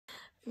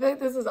I feel like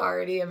this is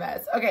already a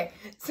mess. Okay,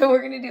 so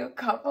we're going to do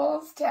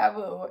couples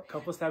taboo.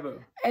 Couples taboo.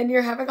 And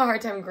you're having a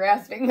hard time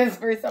grasping this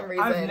for some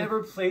reason. I've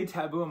never played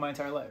taboo in my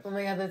entire life. Oh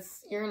my god,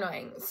 you're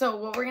annoying. So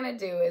what we're going to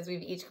do is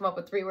we've each come up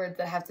with 3 words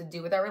that have to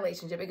do with our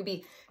relationship. It could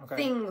be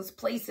things,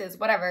 places,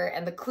 whatever,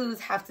 and the clues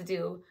have to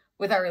do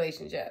with our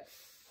relationship.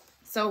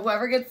 So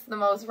whoever gets the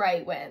most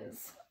right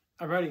wins.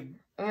 I'm ready.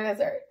 I'm going to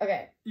start.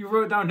 Okay. You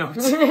wrote down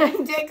notes. I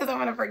did because I'm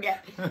going to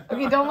forget.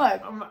 Okay, don't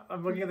look.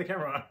 I'm looking at the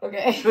camera.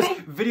 Okay. There's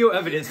video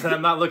evidence that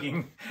I'm not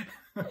looking.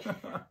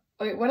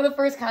 Okay, one of the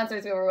first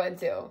concerts we ever went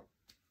to.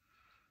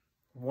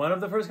 One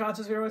of the first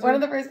concerts we ever went to? One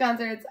of the first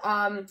concerts.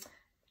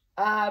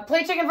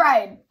 Play Chicken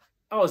Fried.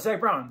 Oh, Zach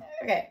Brown.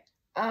 Okay.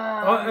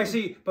 Oh,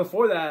 actually,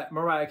 before that,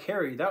 Mariah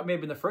Carey. That may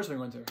have been the first one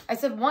we went to. I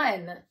said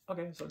one.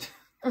 Okay, so...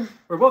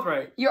 We're both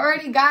right. You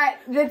already got...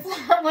 That's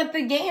not what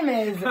the game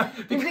is. You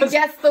have to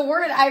guess the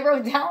word I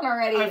wrote down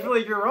already. I feel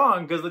like you're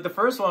wrong, because like the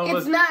first one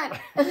was... It's not.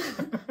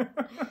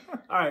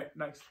 All right,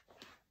 next.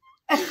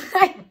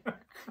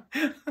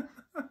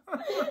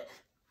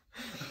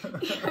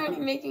 You're already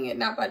making it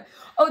not fun.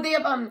 Oh, they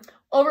have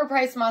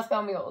overpriced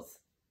Moscow mules.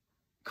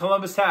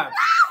 Columbus Tap.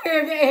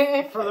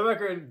 Okay. For the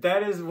record,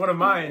 that is one of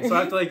mine, so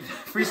I have to like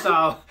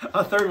freestyle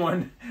a third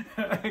one.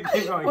 Keep going,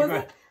 keep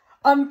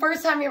going.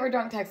 First time you ever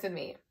drunk texted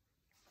me.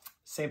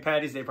 St.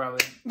 Patty's Day,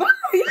 probably.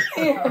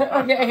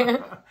 Okay.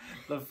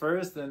 The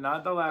first and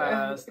not the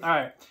last. All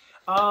right.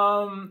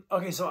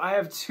 Okay, so I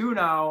have 2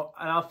 now,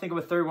 and I'll think of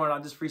a third one.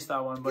 I'll just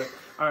freestyle one. But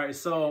all right,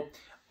 so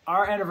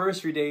our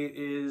anniversary date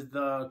is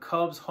the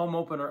Cubs home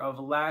opener of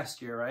last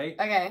year, right?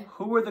 Okay.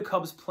 Who were the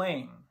Cubs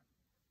playing?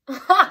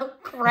 Oh,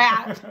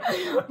 crap.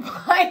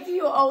 Why do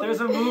you always...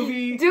 There's a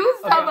movie... Do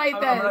stuff like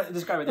this. I'm going to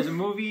describe it. There's a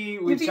movie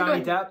with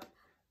Johnny Depp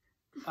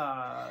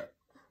on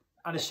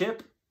a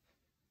ship.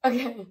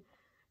 Okay.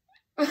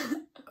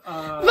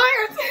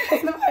 Pirates!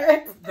 The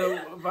Pirates!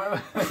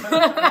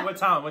 What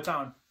town? What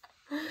town?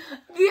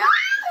 You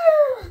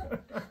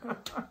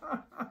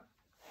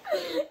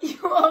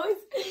always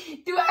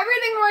do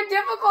everything more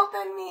difficult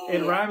than me.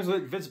 It rhymes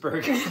with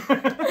Pittsburgh. The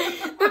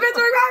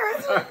Pittsburgh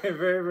Pirates! Alright,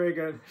 very, very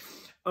good.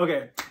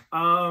 Okay,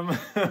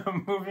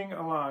 moving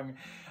along.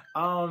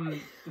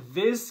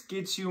 This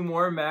gets you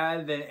more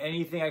mad than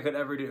anything I could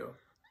ever do.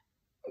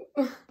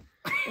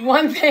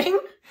 One thing?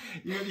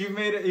 You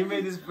made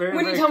this very...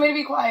 When you tell me to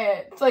be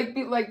quiet, to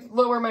like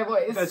lower my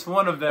voice. That's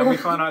one of them. We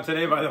found out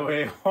today, by the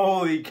way.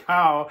 Holy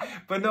cow!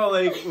 But no,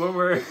 like when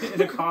we're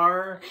in a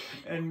car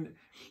and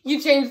you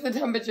change the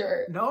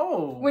temperature.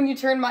 No. When you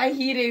turn my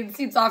heated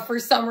seats off for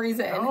some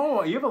reason.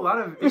 No, you have a lot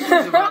of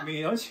issues about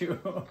me, don't you?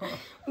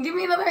 Give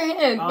me another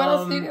hint. What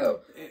else do you do?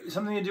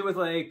 Something to do with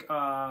like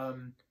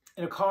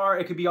in a car.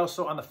 It could be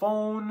also on the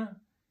phone.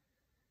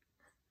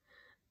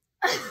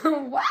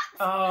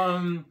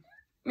 What?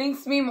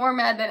 Makes me more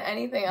mad than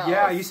anything else.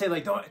 Yeah, you say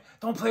like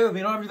don't play with me.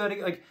 Don't ever do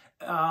that. Like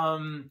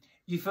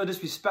you feel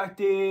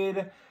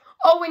disrespected.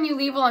 Oh, when you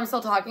leave while I'm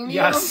still talking to you?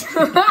 Yes.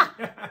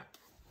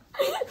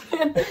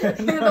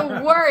 You're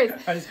the worst.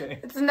 I'm just kidding.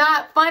 It's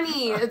not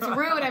funny. It's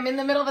rude. I'm in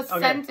the middle of a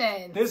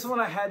sentence. This one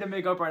I had to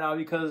make up right now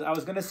because I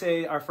was going to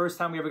say our first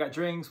time we ever got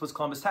drinks was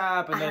Columbus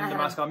Tap and then the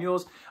Moscow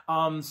Mules.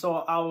 So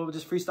I'll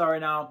just freestyle right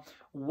now.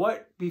 When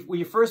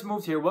you first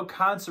moved here, what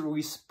concert were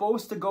we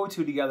supposed to go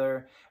to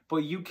together, but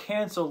you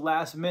canceled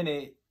last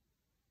minute?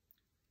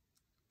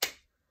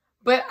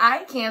 But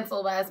I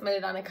canceled last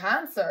minute on a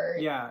concert.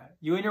 Yeah.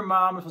 You and your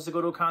mom were supposed to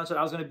go to a concert.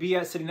 I was going to be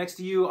sitting next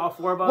to you, all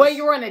 4 of us. Well,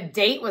 you were on a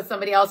date with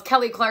somebody else.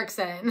 Kelly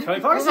Clarkson. Kelly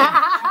Clarkson.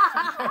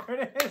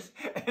 There it is.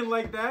 And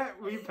like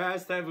that, we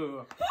passed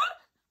Taboo.